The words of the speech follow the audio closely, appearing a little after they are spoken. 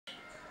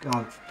Go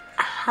on.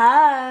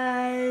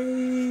 Hi.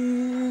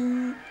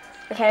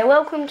 Okay,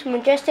 welcome to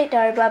Majestic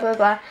Diary, blah blah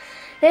blah.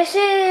 This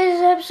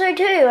is episode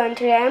 2 and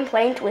today I'm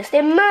playing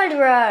Twisted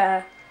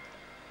Murderer.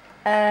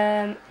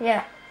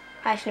 Yeah.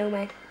 Hi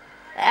Snowman.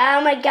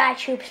 Oh my god,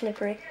 super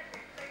slippery.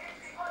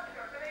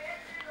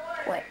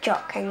 Wait,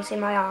 Jock, can you see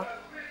my arm?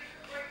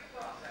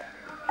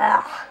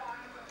 Ugh.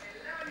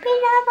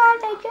 Peanut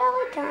butter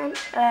jelly time.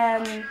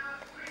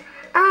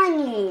 I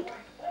need...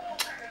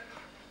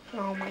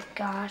 Oh my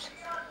god.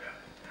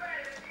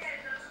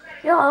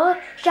 You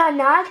shall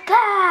not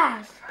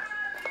pass.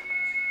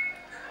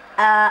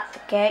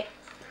 Okay.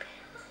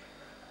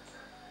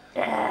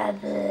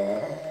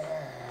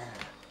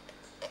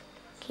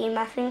 Keep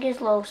my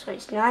fingers low so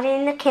it's not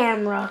in the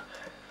camera.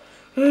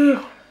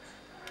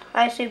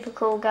 Hi, super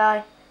cool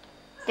guy.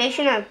 They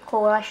should know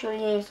cool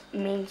actually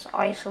means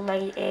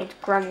isolated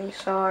granny,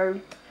 so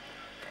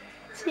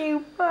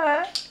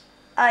super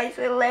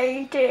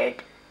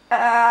isolated.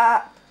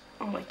 Oh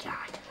my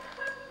god.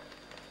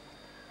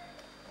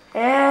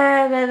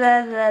 I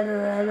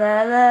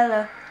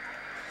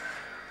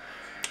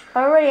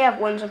already have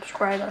 1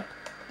 subscriber,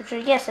 which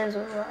I guess is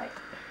alright.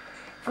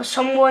 For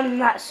someone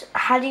that's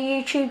had a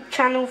YouTube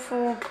channel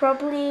for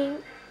probably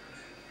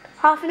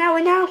half an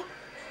hour now,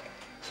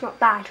 it's not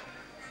bad.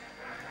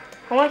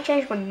 I want to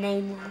change my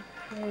name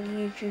on my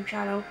YouTube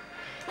channel.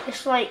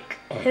 It's like,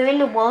 who in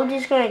the world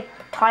is going to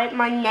type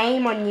my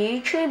name on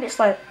YouTube? It's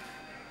like,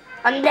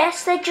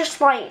 unless they're just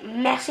like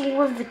messing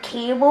with the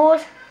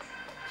keyboard.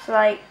 It's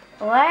like,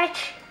 what?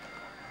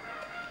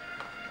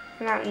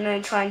 I'm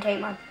going to try and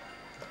take my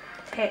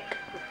pic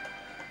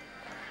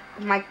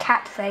of my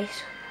cat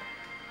face.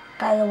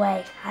 By the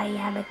way, I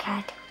am a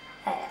cat.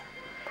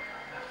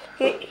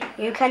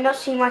 You cannot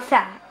see my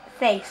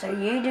face, so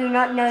you do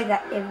not know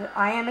that if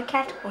I am a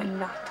cat or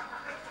not.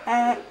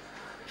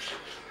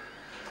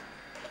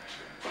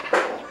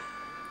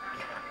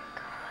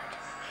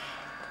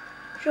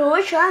 So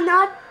it shall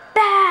not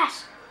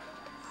pass.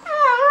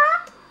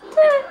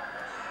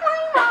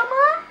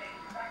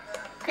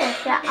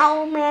 Cause the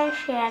old man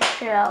said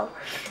so.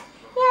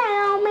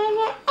 Yeah, old man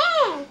said,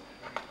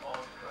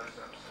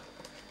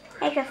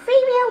 it's a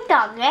female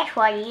dog, that's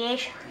what he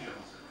is.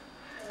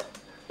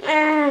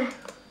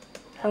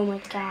 Oh my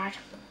god.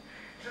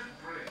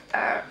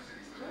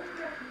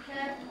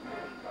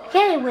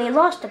 Okay, we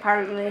lost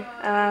apparently.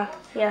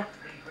 Yeah.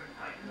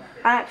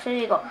 I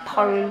actually got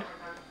pwned.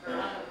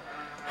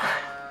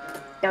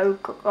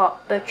 Dog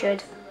got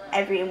butchered.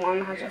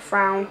 Everyone has a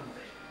frown.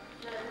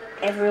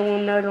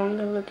 Everyone no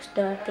longer looks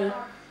dirty.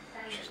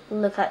 Just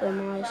look at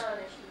them eyes.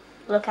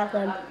 Look at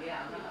them.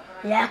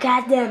 Look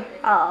at them.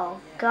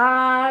 Oh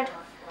god.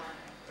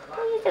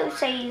 Please don't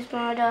say he's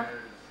murder.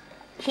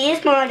 He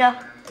is murder.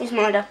 He's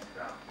murder.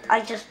 I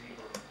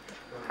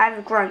have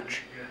a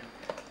grunch.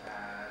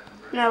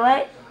 No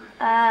wait.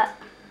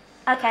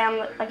 Okay,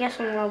 I guess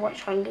I'm gonna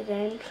watch Hunger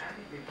Games.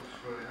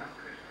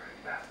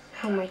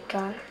 Oh my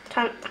god.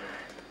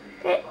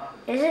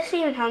 Is this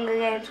even Hunger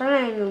Games? I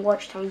don't even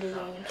watch Hunger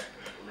Games.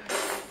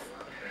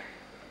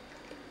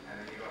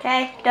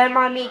 Okay, don't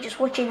mind me just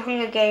watching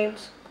Hunger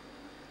Games.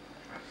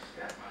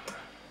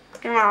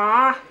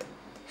 Aww,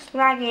 it's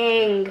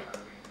lagging.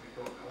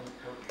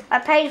 I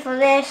paid for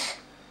this.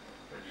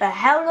 A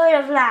hell load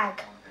of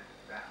lag.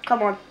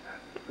 Come on,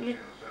 just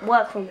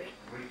work for me.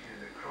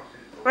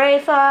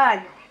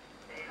 Refund.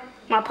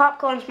 My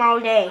popcorn's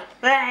moldy.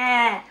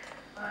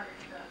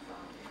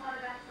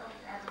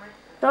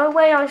 No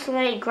way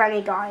isolated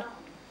granny guy.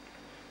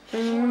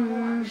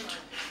 You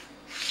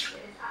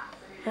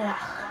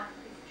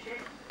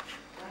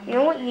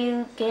know what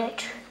you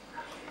get?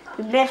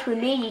 You mess with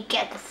me, you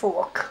get the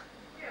fork.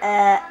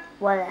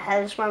 What the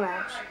hell is my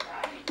mouse?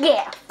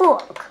 Yeah,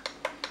 fork.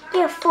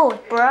 Get a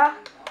fork, bruh.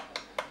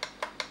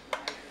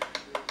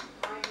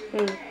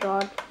 Oh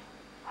god.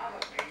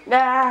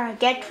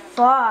 Get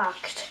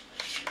fucked.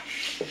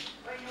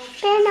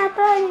 Peanut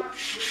butter.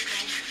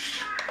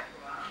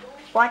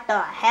 What the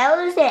hell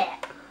is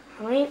that?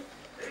 Wait.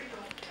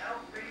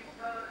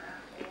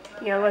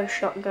 Yellow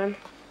shotgun.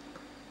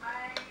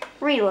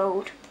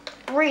 Reload.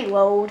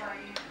 Reload.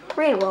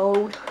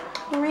 Reload.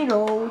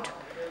 Reload.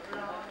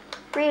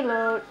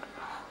 Reload. Oh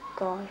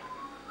god.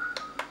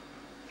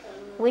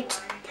 Which?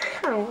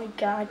 Oh my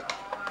god.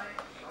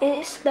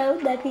 It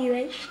spelled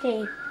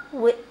W-H-T.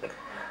 Wit.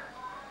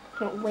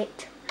 Not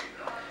wit.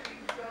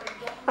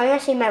 I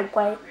guess he meant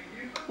wait.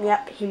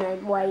 Yep, he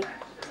meant wait.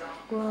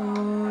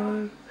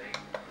 Yellow.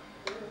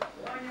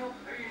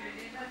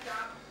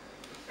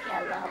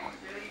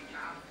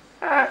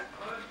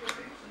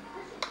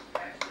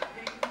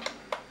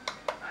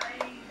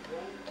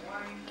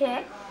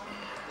 Okay.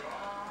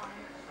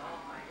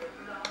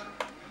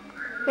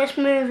 This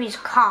movie's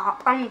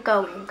Carp. I'm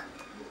going.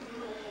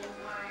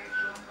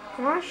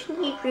 I'm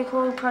actually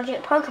recording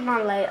Project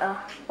Pokemon later.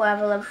 We'll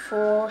have a level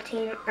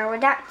 14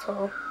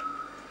 Aerodactyl.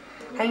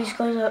 And he just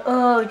goes like,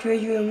 oh,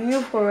 Tracy, I'm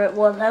here for it.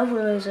 What level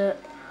is it?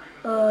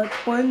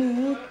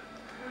 20.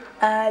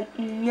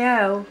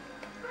 No.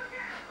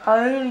 I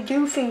only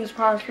do things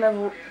past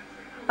level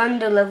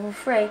Under level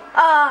 3.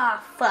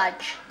 Ah,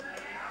 fudge.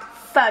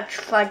 Fudge,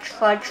 fudge,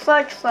 fudge,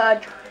 fudge,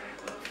 fudge.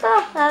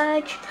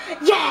 Fudge.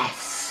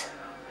 Yes!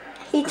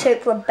 He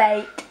took the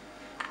bait.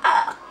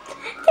 Ah,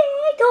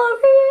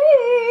 victory!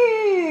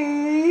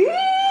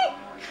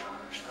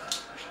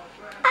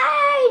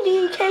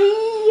 IDK.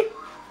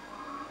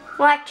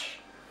 What?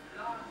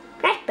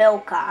 Nice bill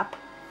cap.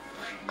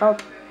 Go.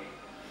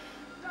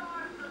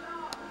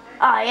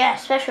 Oh yeah,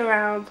 special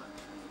round.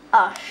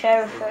 Oh,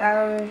 sheriff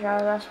round,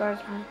 that's what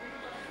it's called.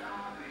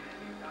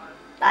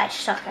 I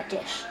suck at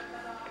this.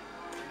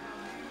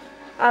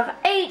 I have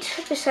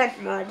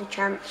 8% murder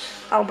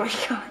chance. Oh my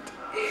god.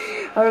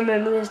 I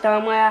remember this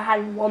time where I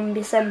had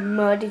 1%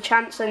 murder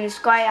chance and this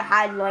guy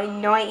had like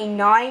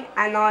 99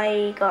 and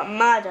I got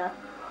murder.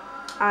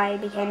 I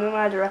became a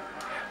murderer.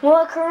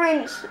 What a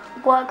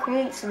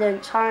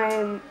coincidence.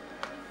 I'm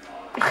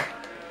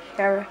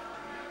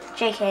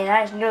JK,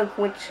 that is no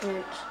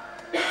coincidence.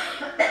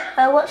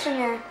 What's in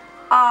there?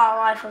 Oh,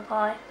 rifle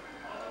pie.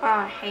 Oh,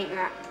 I hate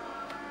that.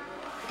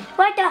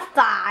 What the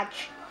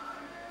fudge?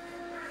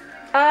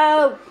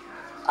 Oh,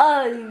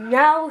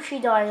 now she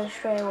dies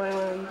straight away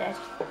when I'm dead.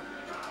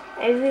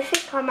 If you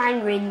think I'm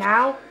angry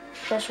now,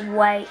 just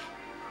wait.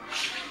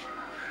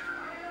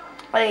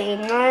 Wait,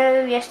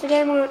 no,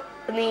 yesterday, oh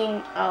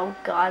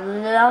god,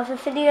 the other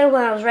video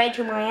when I was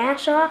raging my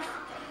ass off.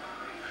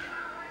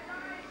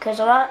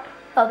 Because of what?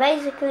 Oh,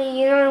 basically,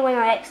 you know when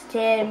I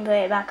exited and put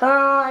it back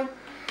on,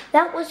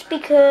 that was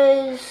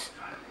because,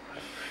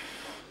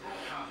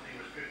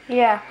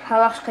 yeah, I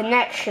lost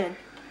connection.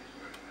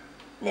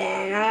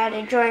 Then I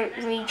had to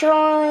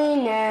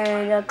rejoin,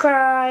 and I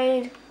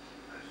cried.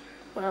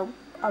 Well,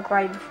 I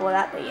cried before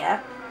that, but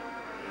yeah.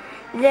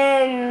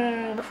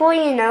 Then, before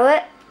you know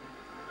it,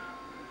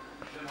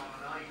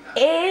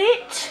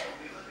 it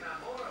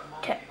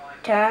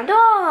turned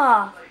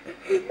off.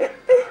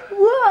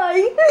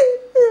 Why?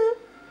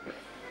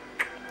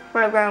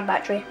 Ground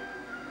battery.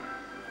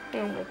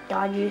 Oh my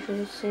god, you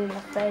should see my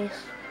face.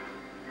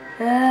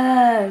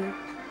 Oh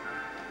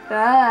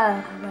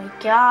my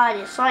god,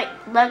 it's like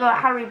Lego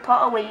Harry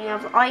Potter when you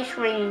have the ice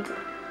ring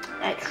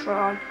extra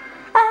on.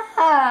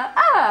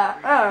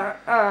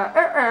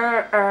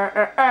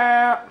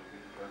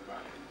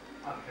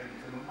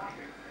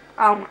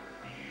 Oh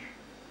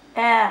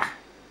my.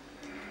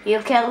 You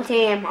killed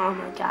him. Oh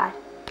my god.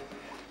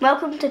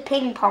 Welcome to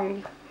ping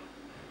pong.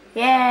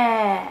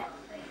 Yeah.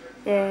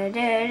 Oh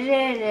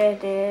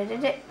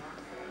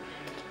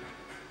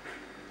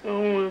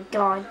my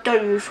god,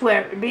 don't you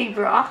swear at me,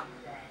 bruh.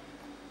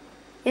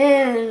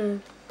 Yeah.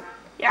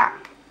 Yeah.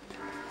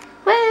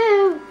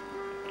 Woo!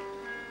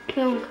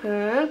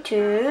 Welcome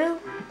to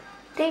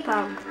ping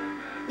pong.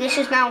 This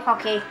is now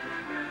hockey.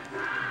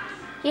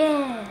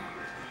 Yeah.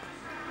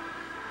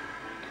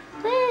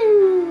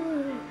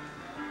 Woo!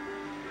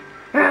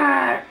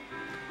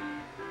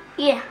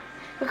 Yeah.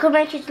 We could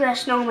make it to a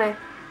snowman.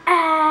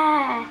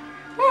 Ah!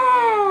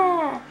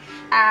 Ah!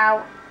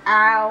 Ow!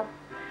 Ow!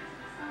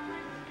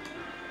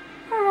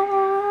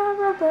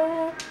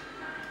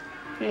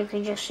 You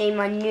can just see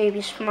my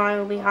newbie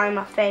smile behind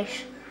my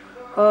face.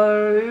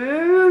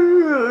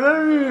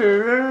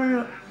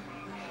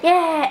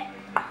 Yeah!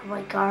 Oh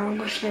my god, I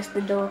almost missed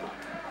the door.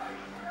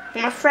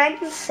 My friend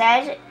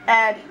said,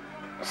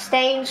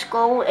 stay in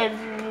school if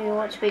you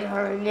want to be a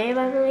horror noob,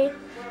 I believe.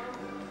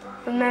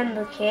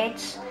 Remember,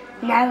 kids,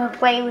 never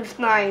play with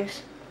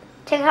knives.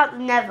 Take out the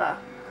never.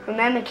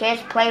 Remember,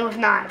 kids, play with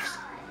knives.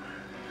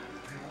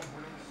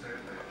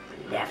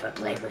 Never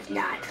play with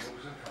knives.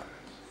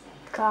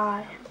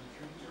 God.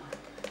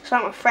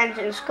 Some of my friends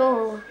in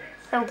school,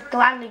 they'll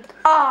gladly.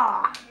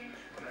 Ah!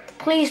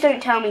 Please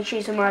don't tell me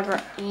she's a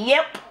murderer.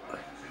 Yep.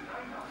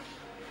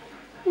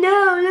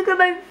 No, look at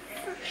my.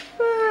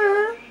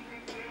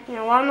 You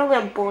know, I'm not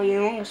gonna bore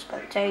you. I'm gonna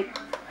spectate.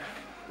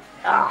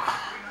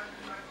 Ah.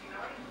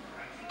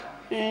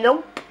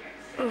 Nope.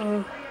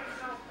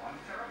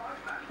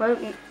 Well,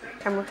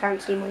 camera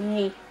can't see my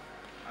knee.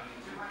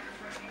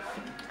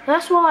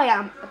 That's why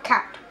I'm a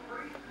cat.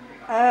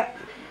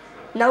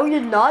 No, you're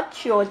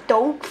not. You're a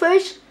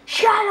dogfish.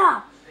 Shut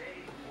up.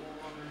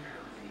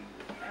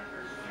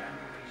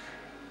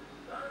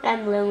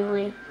 I'm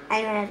lonely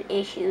and I have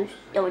issues.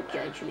 Don't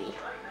judge me.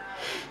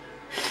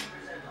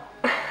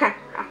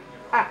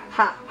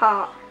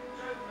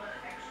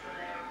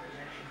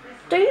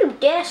 Don't you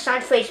dare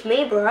side face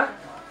me, bruh.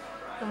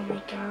 Oh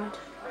my god.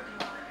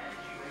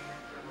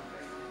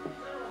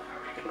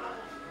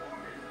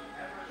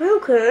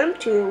 Welcome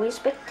to We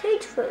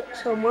Spectate for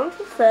someone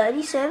for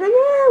 37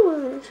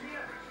 hours.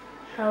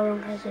 How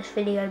long has this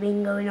video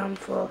been going on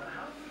for?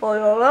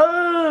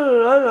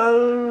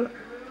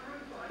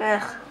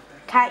 Ugh,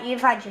 cat,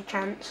 you've had your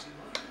chance.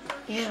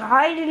 You just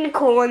hide in the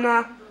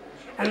corner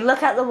and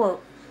look at the wall.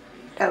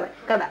 Go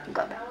back.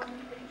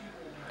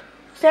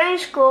 Stay in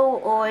school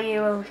or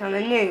you will become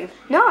a noob.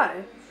 No,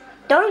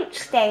 don't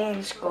stay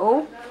in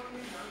school.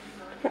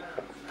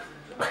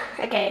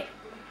 Okay.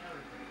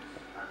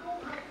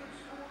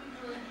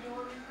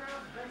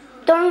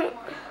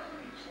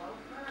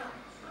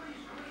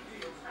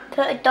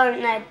 Put a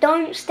don't there.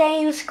 Don't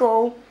stay in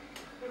school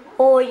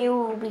or you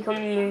will become a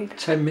noob.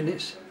 10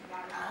 minutes.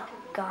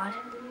 God.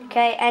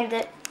 Okay, end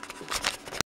it.